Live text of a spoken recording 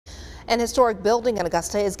An historic building in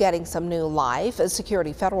Augusta is getting some new life. A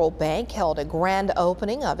Security Federal Bank held a grand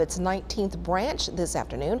opening of its 19th branch this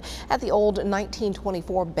afternoon at the old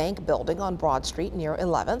 1924 bank building on Broad Street near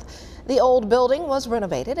 11th. The old building was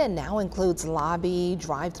renovated and now includes lobby,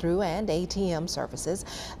 drive-through, and ATM services.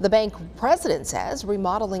 The bank president says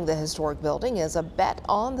remodeling the historic building is a bet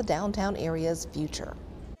on the downtown area's future.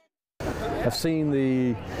 I've seen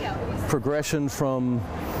the progression from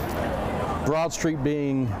Broad Street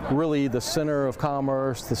being really the center of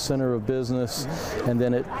commerce, the center of business, and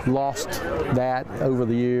then it lost that over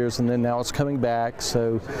the years, and then now it's coming back.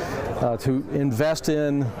 So to invest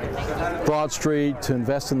in Broad Street, to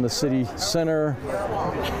invest in the city center,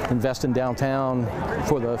 invest in downtown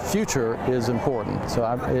for the future is important. So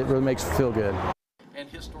it really makes me feel good.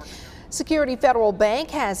 Security Federal Bank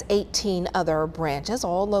has 18 other branches,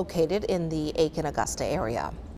 all located in the Aiken-Augusta area.